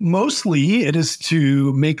 Well, mostly it is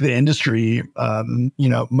to make the industry,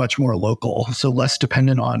 much more local, so less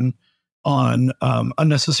dependent on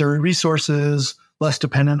unnecessary resources, less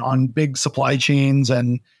dependent on big supply chains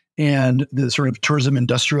and the sort of tourism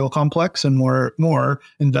industrial complex, and more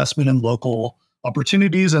investment in local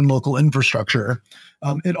opportunities and local infrastructure.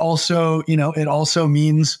 It also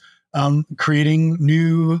means creating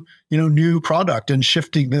new product and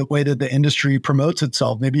shifting the way that the industry promotes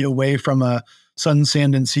itself, maybe away from a sun,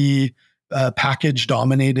 sand, and sea package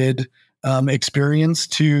dominated experience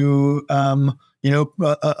to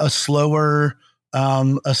a slower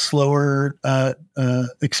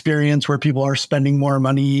experience where people are spending more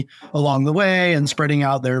money along the way and spreading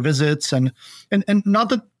out their visits, and not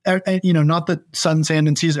that sun, sand,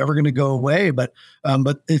 and sea is ever going to go away, but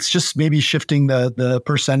it's just maybe shifting the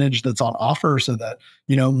percentage that's on offer so that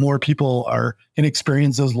more people can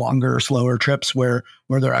experience those longer, slower trips where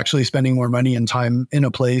they're actually spending more money and time in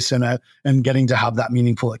a place and getting to have that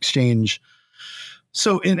meaningful exchange.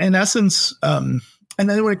 So in essence, and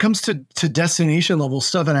then when it comes to destination level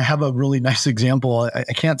stuff, and I have a really nice example.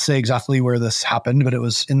 I can't say exactly where this happened, but it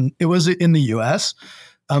was in the US.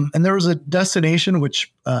 And there was a destination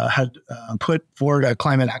which had put forward a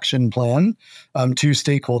climate action plan to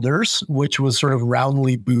stakeholders, which was sort of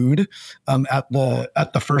roundly booed at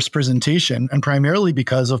the first presentation, and primarily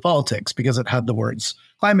because of politics, because it had the words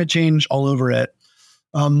climate change all over it.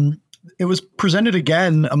 It was presented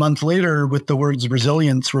again a month later with the words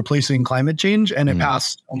resilience replacing climate change, and it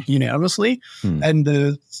passed unanimously. And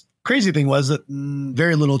the crazy thing was that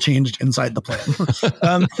very little changed inside the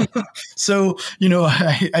plan. So,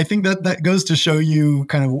 I think that goes to show you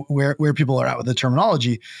kind of where people are at with the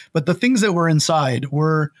terminology. But the things that were inside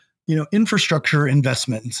were, infrastructure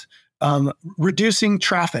investments, reducing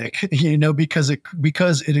traffic, because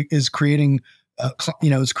it is creating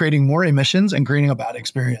it's creating more emissions and creating a bad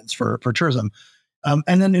experience for tourism.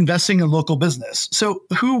 And then investing in local business. So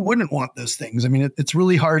who wouldn't want those things? I mean, it's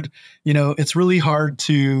really hard, it's really hard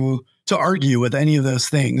to argue with any of those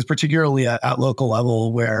things, particularly at local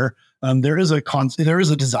level, where there is a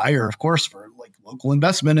desire, of course, for like local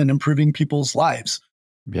investment and improving people's lives.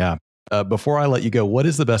 Yeah. Before I let you go, what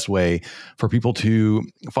is the best way for people to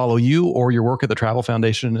follow you or your work at the Travel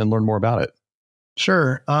Foundation and learn more about it?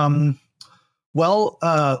 Sure. Well,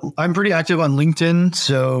 I'm pretty active on LinkedIn,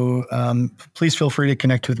 so please feel free to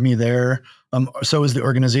connect with me there. So is the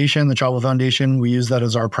organization, the Travel Foundation. We use that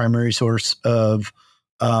as our primary source of,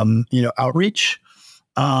 outreach.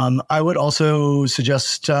 I would also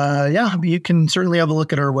suggest, you can certainly have a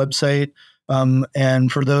look at our website. And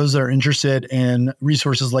for those that are interested in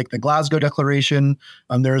resources like the Glasgow Declaration,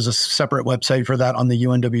 there is a separate website for that on the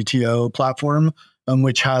UNWTO platform,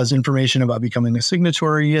 which has information about becoming a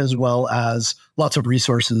signatory, as well as lots of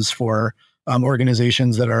resources for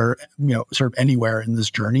organizations that are, sort of anywhere in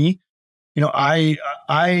this journey.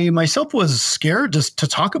 I myself was scared just to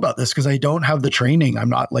talk about this because I don't have the training. I'm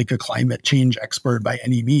not like a climate change expert by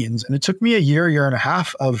any means. And it took me a year and a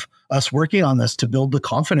half of us working on this to build the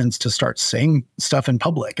confidence to start saying stuff in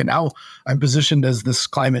public. And now I'm positioned as this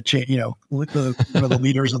climate change, one of the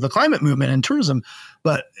leaders of the climate movement in tourism.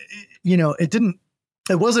 But,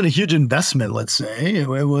 it wasn't a huge investment, let's say. It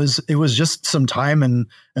was just some time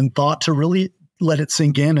and thought to really let it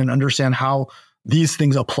sink in and understand how these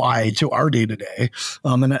things apply to our day to day.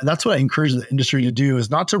 And that's what I encourage the industry to do, is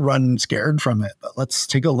not to run scared from it, but let's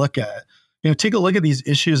take a look at these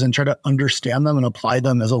issues and try to understand them and apply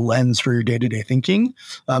them as a lens for your day to day thinking.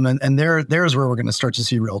 And there's where we're going to start to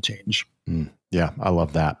see real change. Yeah, I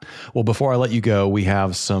love that. Well, before I let you go, we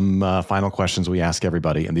have some final questions we ask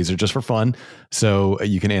everybody, and these are just for fun, so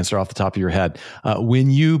you can answer off the top of your head. When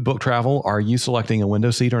you book travel, are you selecting a window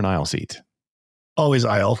seat or an aisle seat? Always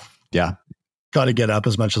aisle. Yeah. Got to get up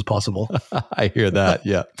as much as possible. I hear that.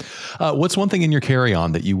 Yeah. What's one thing in your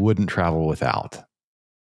carry-on that you wouldn't travel without?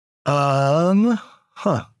 In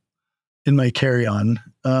my carry-on,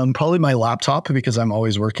 probably my laptop, because I'm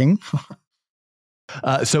always working.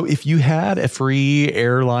 So if you had a free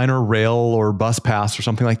airline or rail or bus pass or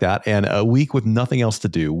something like that, and a week with nothing else to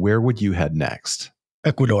do, where would you head next?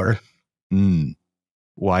 Ecuador.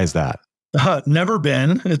 Why is that? Never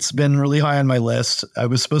been. It's been really high on my list. I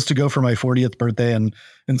was supposed to go for my 40th birthday, and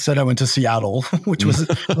instead I went to Seattle, which was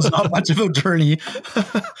not much of a journey,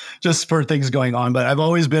 just for things going on. But I've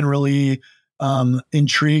always been really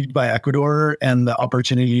intrigued by Ecuador and the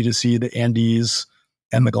opportunity to see the Andes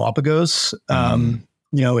and the Galapagos,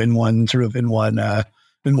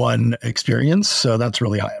 in one experience. So that's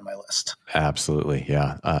really high on my list. Absolutely.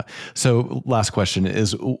 Yeah. So last question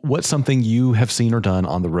is, what's something you have seen or done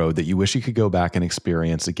on the road that you wish you could go back and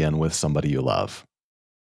experience again with somebody you love?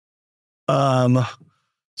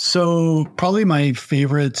 So probably my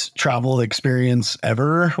favorite travel experience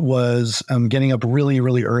ever was getting up really,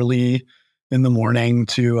 really early in the morning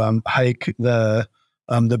to hike the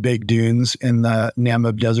big dunes in the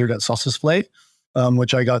Namib Desert at Sossusvlei,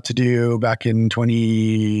 which I got to do back in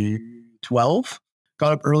 2012.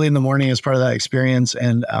 Got up early in the morning as part of that experience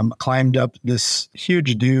and climbed up this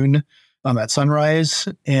huge dune at sunrise,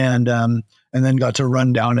 and then got to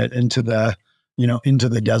run down it into the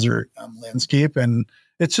desert landscape. And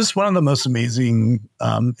it's just one of the most amazing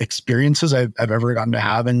experiences I've ever gotten to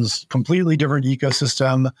have, and it's completely different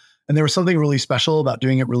ecosystem. And there was something really special about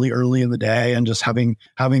doing it really early in the day and just having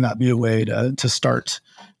that be a way to start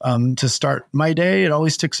my day. It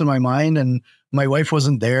always sticks in my mind. And my wife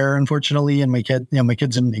wasn't there, unfortunately, and my kids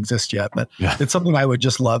didn't exist yet. But It's something I would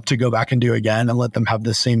just love to go back and do again and let them have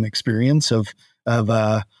the same experience of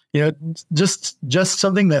just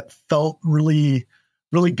something that felt really,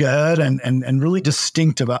 really good and really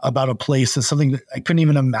distinct about a place. It's something that I couldn't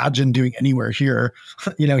even imagine doing anywhere here,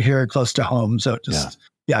 here close to home. So it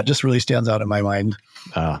just really stands out in my mind.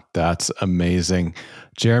 That's amazing.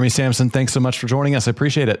 Jeremy Sampson, thanks so much for joining us. I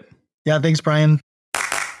appreciate it. Yeah, thanks, Brian.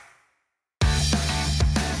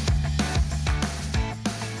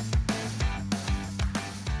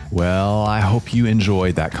 Well, I hope you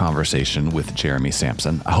enjoyed that conversation with Jeremy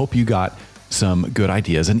Sampson. I hope you got some good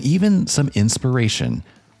ideas and even some inspiration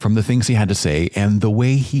from the things he had to say and the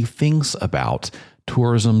way he thinks about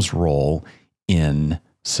tourism's role in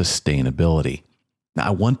sustainability. Now,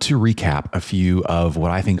 I want to recap a few of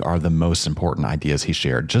what I think are the most important ideas he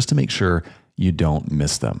shared, just to make sure you don't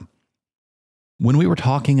miss them. When we were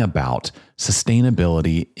talking about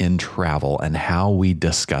sustainability in travel and how we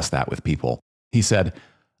discuss that with people, he said,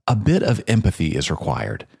 a bit of empathy is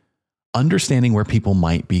required. Understanding where people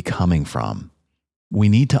might be coming from. We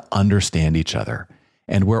need to understand each other.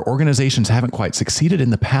 And where organizations haven't quite succeeded in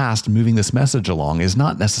the past moving this message along is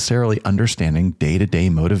not necessarily understanding day-to-day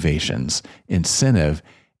motivations, incentive,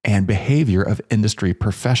 and behavior of industry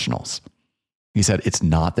professionals. He said, it's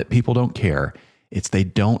not that people don't care, it's they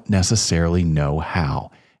don't necessarily know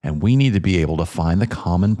how. And we need to be able to find the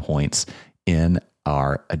common points in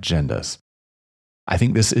our agendas. I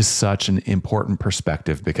think this is such an important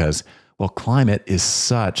perspective because, well, climate is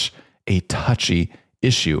such a touchy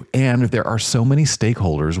issue, and there are so many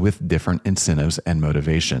stakeholders with different incentives and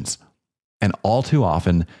motivations. And all too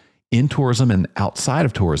often in tourism and outside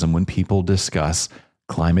of tourism, when people discuss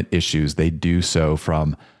climate issues, they do so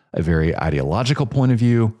from a very ideological point of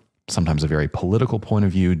view, sometimes a very political point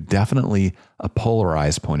of view, definitely a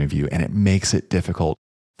polarized point of view, and it makes it difficult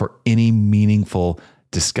for any meaningful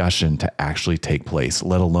discussion to actually take place,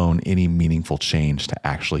 let alone any meaningful change to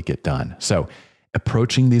actually get done. So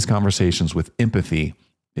approaching these conversations with empathy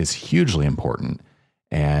is hugely important.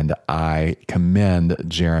 And I commend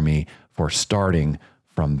Jeremy for starting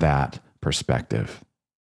from that perspective.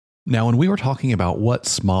 Now, when we were talking about what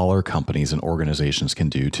smaller companies and organizations can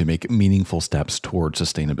do to make meaningful steps toward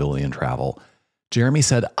sustainability in travel, Jeremy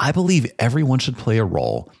said, I believe everyone should play a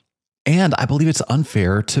role. And I believe it's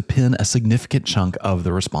unfair to pin a significant chunk of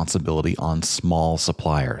the responsibility on small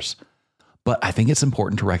suppliers. But I think it's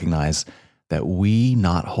important to recognize that we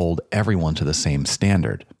not hold everyone to the same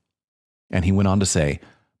standard. And he went on to say,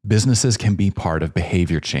 businesses can be part of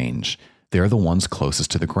behavior change. They're the ones closest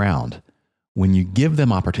to the ground. When you give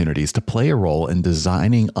them opportunities to play a role in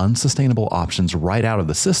designing unsustainable options right out of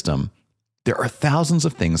the system, there are thousands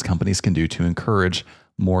of things companies can do to encourage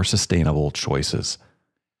more sustainable choices.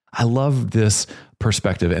 I love this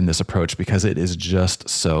perspective and this approach because it is just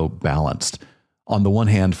so balanced. On the one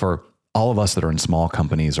hand, for all of us that are in small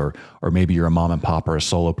companies, or maybe you're a mom and pop or a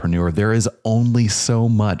solopreneur, there is only so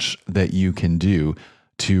much that you can do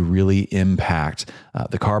to really impact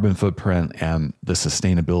the carbon footprint and the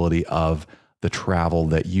sustainability of the travel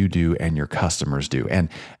that you do and your customers do. And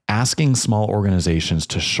asking small organizations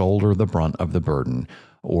to shoulder the brunt of the burden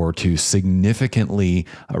or to significantly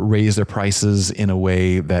raise their prices in a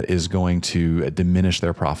way that is going to diminish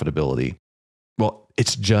their profitability, well,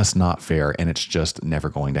 it's just not fair, and it's just never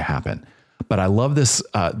going to happen. But I love this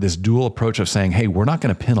this dual approach of saying, hey, we're not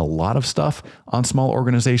going to pin a lot of stuff on small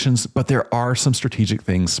organizations, but there are some strategic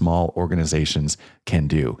things small organizations can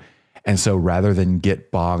do. And so rather than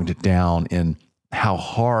get bogged down in how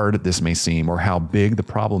hard this may seem or how big the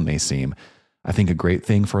problem may seem, I think a great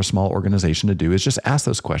thing for a small organization to do is just ask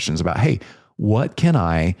those questions about, hey, what can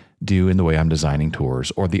I do in the way I'm designing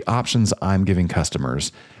tours or the options I'm giving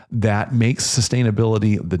customers that makes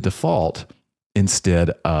sustainability the default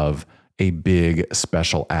instead of a big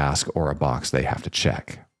special ask or a box they have to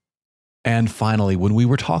check. And finally, when we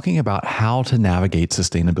were talking about how to navigate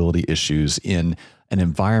sustainability issues in an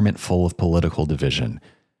environment full of political division,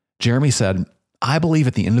 Jeremy said, I believe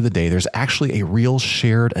at the end of the day, there's actually a real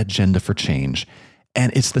shared agenda for change,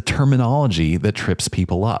 and it's the terminology that trips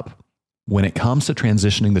people up. When it comes to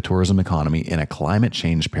transitioning the tourism economy in a climate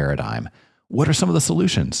change paradigm, what are some of the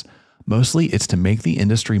solutions? Mostly, it's to make the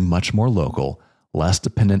industry much more local, less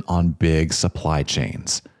dependent on big supply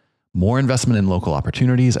chains, more investment in local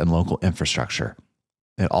opportunities and local infrastructure.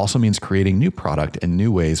 It also means creating new product and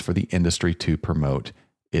new ways for the industry to promote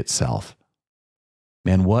itself.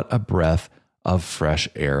 Man, what a breath of fresh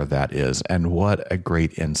air that is, and what a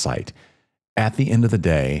great insight. At the end of the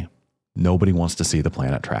day, nobody wants to see the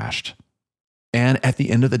planet trashed. And at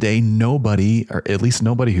the end of the day, nobody, or at least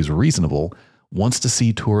nobody who's reasonable, wants to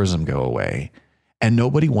see tourism go away. And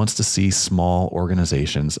nobody wants to see small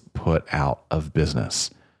organizations put out of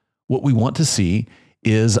business. What we want to see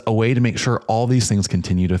is a way to make sure all these things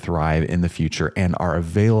continue to thrive in the future and are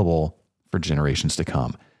available for generations to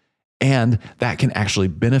come. And that can actually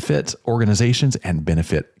benefit organizations and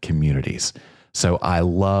benefit communities. So I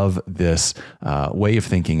love this way of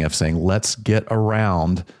thinking of saying, let's get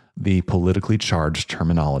around the politically charged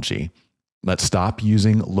terminology. Let's stop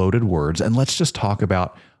using loaded words and let's just talk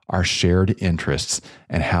about our shared interests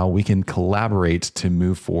and how we can collaborate to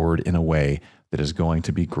move forward in a way that is going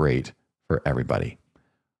to be great for everybody.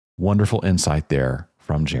 Wonderful insight there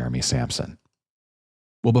from Jeremy Sampson.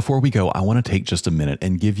 Well, before we go, I want to take just a minute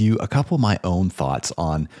and give you a couple of my own thoughts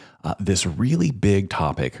on this really big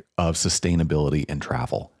topic of sustainability in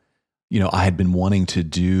travel. You know, I had been wanting to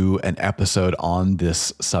do an episode on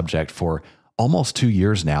this subject for almost 2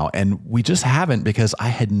 years now, and we just haven't because I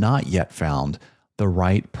had not yet found the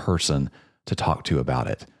right person to talk to about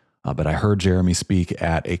it. But I heard Jeremy speak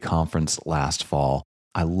at a conference last fall.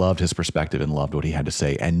 I loved his perspective and loved what he had to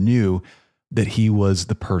say and knew that he was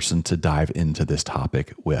the person to dive into this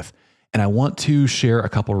topic with. And I want to share a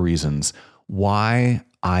couple of reasons why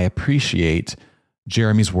I appreciate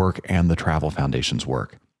Jeremy's work and the Travel Foundation's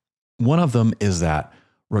work. One of them is that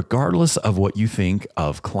regardless of what you think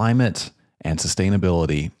of climate and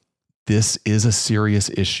sustainability, this is a serious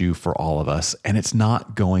issue for all of us, and it's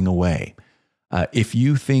not going away. If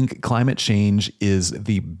you think climate change is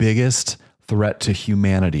the biggest threat to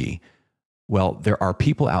humanity, well, there are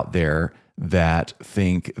people out there that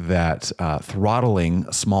think that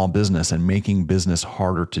throttling small business and making business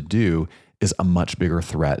harder to do is a much bigger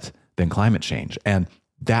threat than climate change. And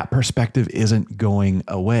that perspective isn't going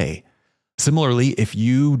away. Similarly, if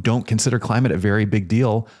you don't consider climate a very big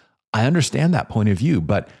deal, I understand that point of view,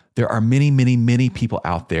 but there are many, many, many people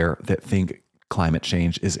out there that think climate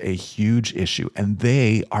change is a huge issue, and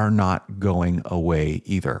they are not going away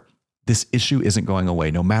either. This issue isn't going away,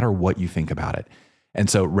 no matter what you think about it. And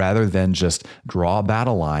so rather than just draw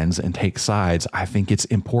battle lines and take sides, I think it's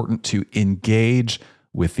important to engage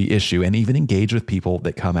with the issue and even engage with people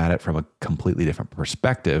that come at it from a completely different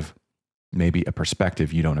perspective, maybe a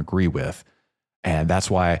perspective you don't agree with. And that's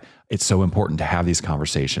why it's so important to have these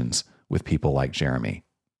conversations with people like Jeremy.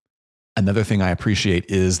 Another thing I appreciate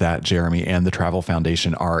is that Jeremy and the Travel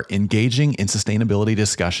Foundation are engaging in sustainability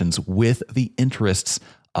discussions with the interests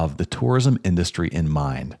of the tourism industry in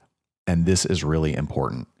mind. And this is really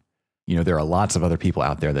important. You know, there are lots of other people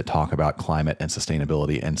out there that talk about climate and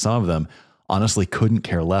sustainability, and some of them honestly couldn't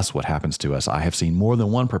care less what happens to us. I have seen more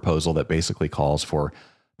than one proposal that basically calls for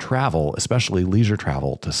travel, especially leisure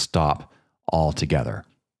travel, to stop altogether.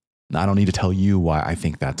 Now, I don't need to tell you why I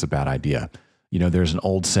think that's a bad idea. You know, there's an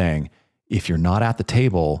old saying, if you're not at the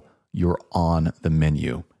table, you're on the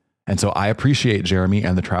menu. And so I appreciate Jeremy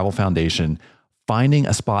and the Travel Foundation finding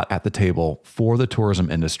a spot at the table for the tourism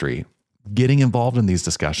industry, getting involved in these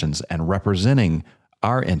discussions and representing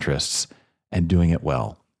our interests and doing it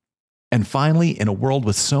well. And finally, in a world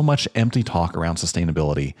with so much empty talk around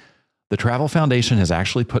sustainability, the Travel Foundation has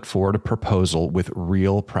actually put forward a proposal with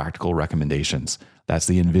real practical recommendations. That's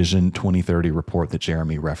the Envision 2030 report that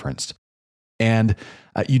Jeremy referenced. And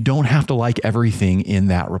you don't have to like everything in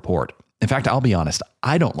that report. In fact, I'll be honest,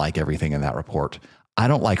 I don't like everything in that report. I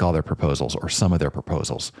don't like all their proposals or some of their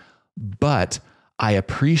proposals. But I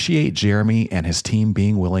appreciate Jeremy and his team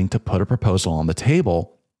being willing to put a proposal on the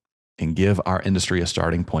table and give our industry a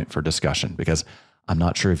starting point for discussion, because I'm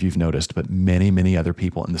not sure if you've noticed, but many other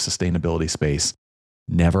people in the sustainability space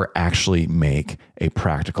never actually make a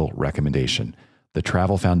practical recommendation. The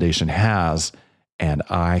Travel Foundation has, and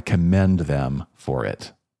I commend them for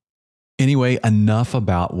it. Anyway, enough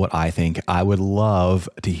about what I think. I would love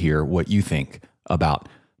to hear what you think about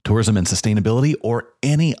tourism and sustainability or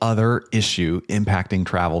any other issue impacting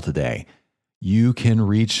travel today. You can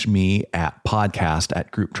reach me at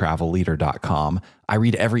podcast@grouptravelleader.com. I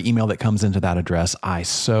read every email that comes into that address. I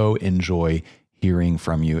so enjoy hearing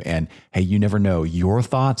from you. And hey, you never know, your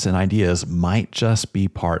thoughts and ideas might just be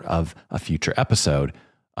part of a future episode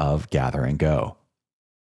of Gather and Go.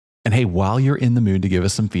 And hey, while you're in the mood to give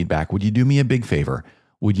us some feedback, would you do me a big favor?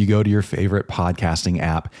 Would you go to your favorite podcasting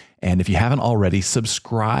app? And if you haven't already,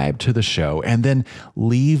 subscribe to the show and then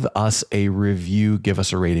leave us a review, give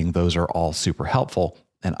us a rating. Those are all super helpful.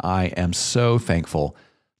 And I am so thankful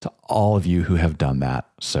to all of you who have done that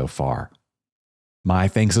so far. My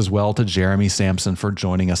thanks as well to Jeremy Sampson for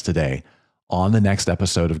joining us today. On the next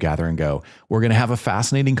episode of Gather and Go, we're going to have a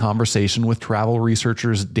fascinating conversation with travel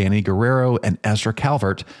researchers Danny Guerrero and Ezra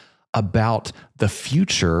Calvert about the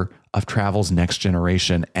future of travel's next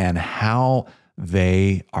generation and how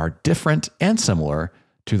they are different and similar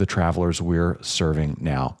to the travelers we're serving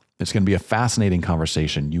now. It's going to be a fascinating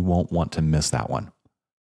conversation. You won't want to miss that one.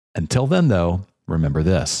 Until then, though, remember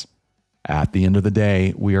this. At the end of the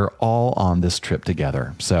day, we are all on this trip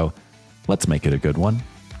together. So let's make it a good one.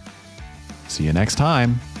 See you next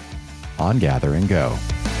time on Gather and Go.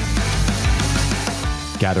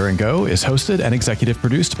 Gather and Go is hosted and executive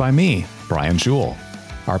produced by me, Brian Jewell.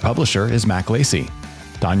 Our publisher is Mac Lacey.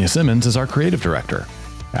 Tanya Simmons is our creative director.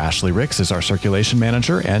 Ashley Ricks is our circulation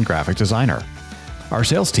manager and graphic designer. Our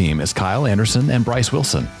sales team is Kyle Anderson and Bryce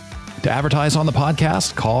Wilson. To advertise on the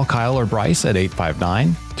podcast, call Kyle or Bryce at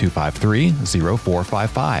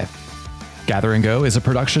 859-253-0455. Gather and Go is a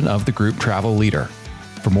production of the Group Travel Leader.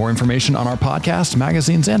 For more information on our podcast,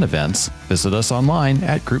 magazines, and events, visit us online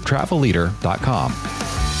at grouptravelleader.com.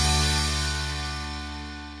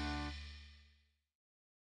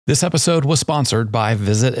 This episode was sponsored by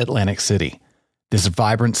Visit Atlantic City. This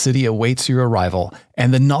vibrant city awaits your arrival,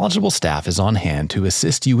 and the knowledgeable staff is on hand to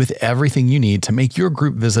assist you with everything you need to make your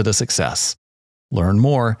group visit a success. Learn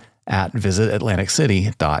more at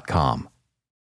visitatlanticcity.com.